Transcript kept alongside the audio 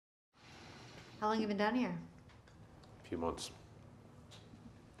How long have you been down here? A few months.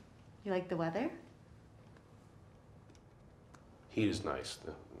 You like the weather? Heat is nice.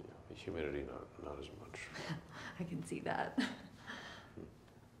 The humidity, not as much. I can see that.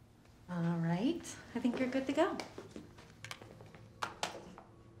 All right, I think you're good to go.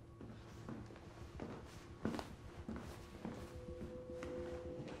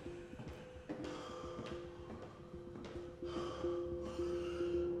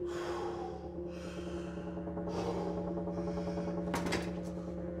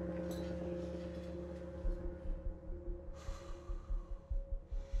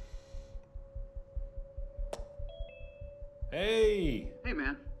 Hey! Hey,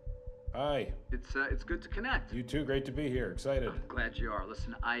 man. Hi. It's good to connect. You too, great to be here. Excited. I'm glad you are.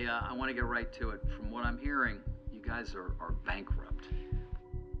 Listen, I want to get right to it. From what I'm hearing, you guys are bankrupt.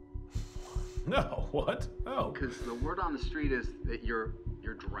 No, what? No. Because the word on the street is that you're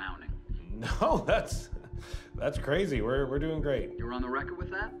drowning. No, that's crazy. We're doing great. You're on the record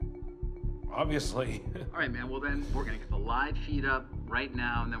with that? Obviously. All right, man. Well, then we're gonna get the live feed up right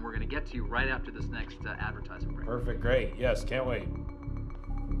now, and then we're gonna get to you right after this next advertising break. Perfect, great. Yes, can't wait.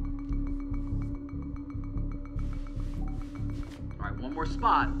 All right, one more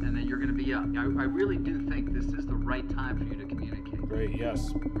spot, and then you're gonna be up. I really do think this is the right time for you to communicate. Great, yes.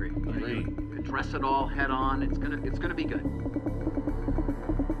 Great. Agree. Address it all head on. It's gonna be good.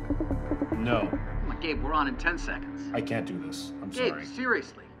 No. Come on, Gabe. We're on in 10 seconds. I can't do this. I'm Gabe, sorry.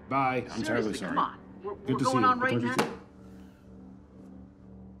 seriously. Bye. I'm terribly Seriously, sorry. come on. We're Good to see going you. on right now.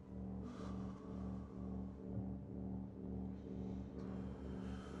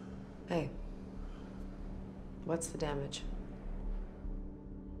 Hey, what's the damage?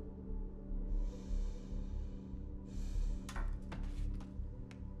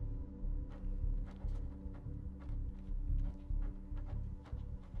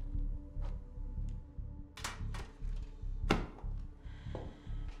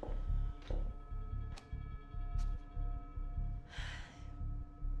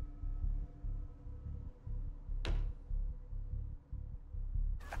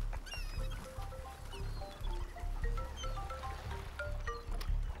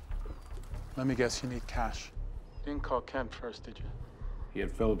 Let me guess, you need cash. You didn't call Ken first, did you? He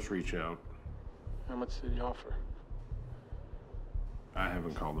had Phillips reach out. How much did he offer? I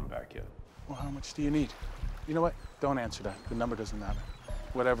haven't called him back yet. Well, how much do you need? You know what? Don't answer that. The number doesn't matter.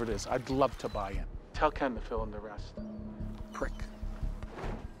 Whatever it is, I'd love to buy in. Tell Ken to fill in the rest. Prick.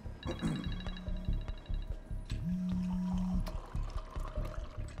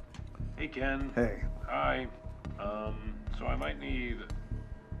 Hey, Ken. Hey. Hi. So I might need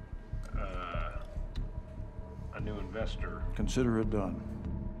a new investor. Consider it done.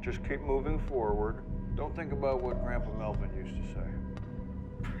 Just keep moving forward. Don't think about what Grandpa Melvin used to say.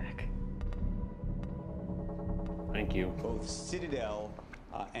 Prick. Thank you. Both Citadel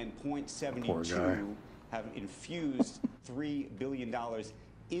and Point Poor guy. 72 have infused $3 billion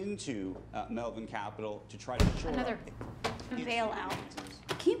into Melvin Capital to try to shore Another up bailout.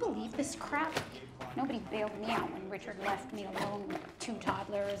 Can you believe this crap? Nobody bailed me out when Richard left me alone with 2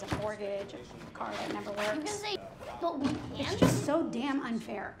 toddlers, a mortgage, a car that never works. But it's just so damn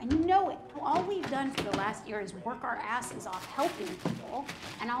unfair, and you know it. All we've done for the last year is work our asses off helping people,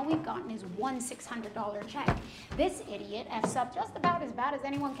 and all we've gotten is one $600 check. This idiot F's up just about as bad as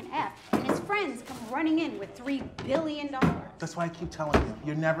anyone can F, and his friends come running in with $3 billion. That's why I keep telling you,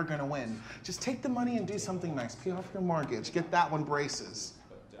 you're never gonna win. Just take the money and do something nice. Pay off your mortgage. Get that one braces.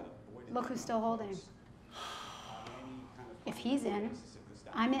 Look who's still holding. If he's in,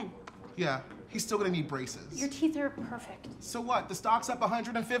 I'm in. Yeah, he's still gonna need braces. Your teeth are perfect. So what? The stock's up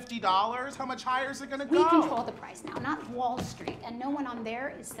 $150? How much higher is it gonna go? We control the price now, not Wall Street, and no one on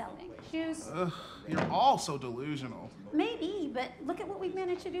there is selling. Shoes? Ugh, you're all so delusional. Maybe, but look at what we've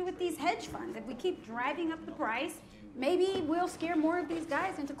managed to do with these hedge funds. If we keep driving up the price, maybe we'll scare more of these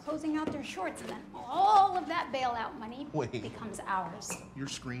guys into closing out their shorts, and then all of that bailout money becomes ours. Your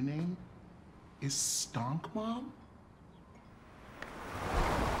screen name is Stonk Mom?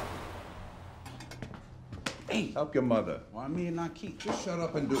 Hey! Help your mother. Why me and not Keith? Just shut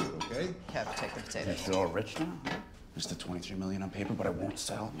up and do it, okay? Kev, take the potatoes. You're all rich now? There's the $23 million on paper, but I won't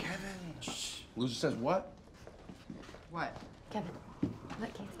sell. Kevin. Shh. Loser says what? What? Kevin,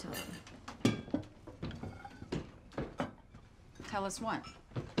 let Keith talk. Tell us what?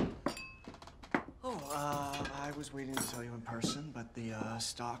 Oh, I was waiting to tell you in person, but the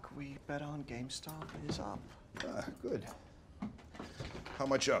stock we bet on GameStop is up. Ah, good. How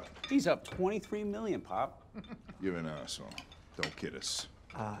much up? He's up $23 million, Pop. You're an asshole. Don't kid us.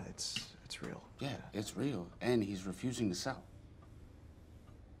 It's real. Yeah, it's real, and he's refusing to sell.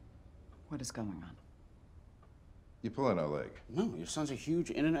 What is going on? You're pulling our leg. No, your son's a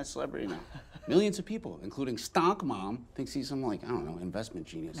huge internet celebrity now. Millions of people, including Stonk Mom, thinks he's some, like, I don't know, investment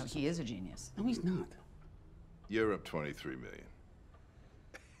genius. No, he is a genius. No, he's not. You're up 23 million.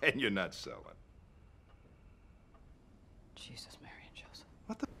 And you're not selling. Jesus, Mary and Joseph.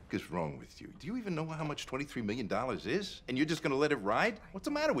 What the f is wrong with you? Do you even know how much $23 million is? And you're just gonna let it ride? What's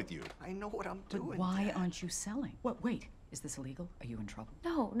the matter with you? I know what I'm But doing. why aren't you selling? What, wait, is this illegal? Are you in trouble?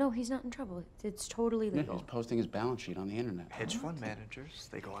 No, he's not in trouble. It's totally Yeah, legal. he's posting his balance sheet on the internet. Hedge fund managers,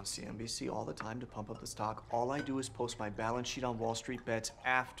 they go on CNBC all the time to pump up the stock. All I do is post my balance sheet on Wall Street bets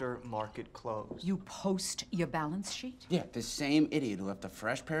after market close. You post your balance sheet? Yeah, the same idiot who left a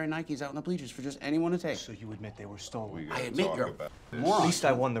fresh pair of Nikes out in the bleachers for just anyone to take. So you admit they were stolen? I admit you're a moron. At least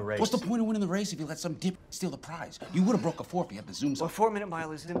I won the race. What's the point of winning the race if you let some dip steal the prize? You would have broke a 4 if you had the zooms. Well, 4-minute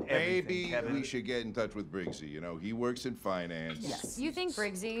mile isn't everything, Maybe Kevin. we should get in touch with Briggsy. You know, he works in finance. Yes. You think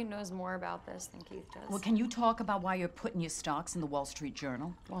Briggsy knows more about this than Keith does? Well, can you talk about why you're putting your stocks in the Wall Street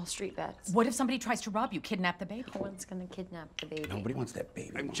Journal? Wall Street bets. What if somebody tries to rob you, kidnap the baby? No one's gonna kidnap the baby. Nobody wants that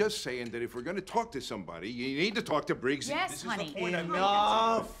baby. I'm just saying that if we're gonna talk to somebody, you need to talk to Briggsy. Yes, This honey. Is the point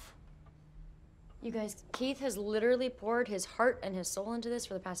Enough! You guys, Keith has literally poured his heart and his soul into this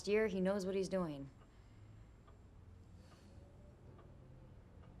for the past year. He knows what he's doing.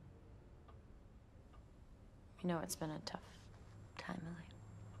 You know it's been a tough time, Ellie.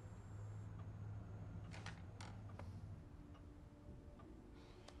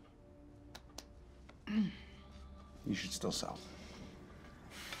 You should still sell.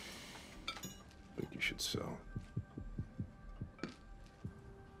 I think you should sell.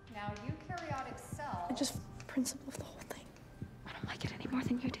 Now, eukaryotic cells Just principle of the whole thing. I don't like it any more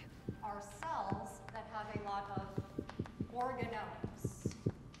than you do. are cells that have a lot of organelles,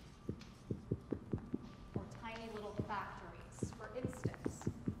 or tiny little factories. For instance,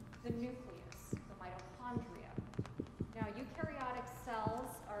 the nucleus, the mitochondria. Now, eukaryotic cells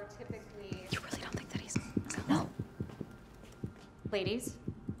are typically... You really don't think that he's... No. Ladies,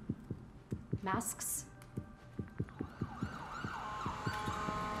 masks.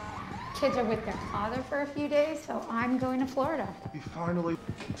 Kids are with their father for a few days, so I'm going to Florida. You finally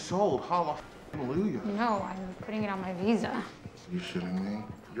sold. Hallelujah. No, I'm putting it on my visa. You shitting me?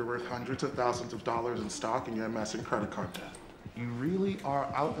 You're worth hundreds of thousands of dollars in stock and you're amassing credit card debt. You really are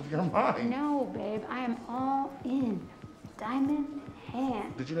out of your mind. No, babe, I am all in. Diamond in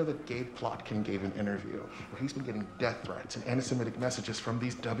hand. Did you know that Gabe Plotkin gave an interview where he's been getting death threats and anti-Semitic messages from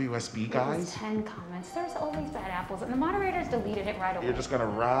these WSB It was guys? 10 comments. There's always bad apples, and the moderators deleted it right away. You're just gonna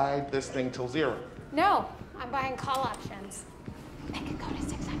ride this thing till zero. No, I'm buying call options. It could go to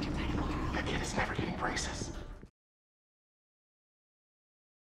 600 by tomorrow. That kid is never getting braces.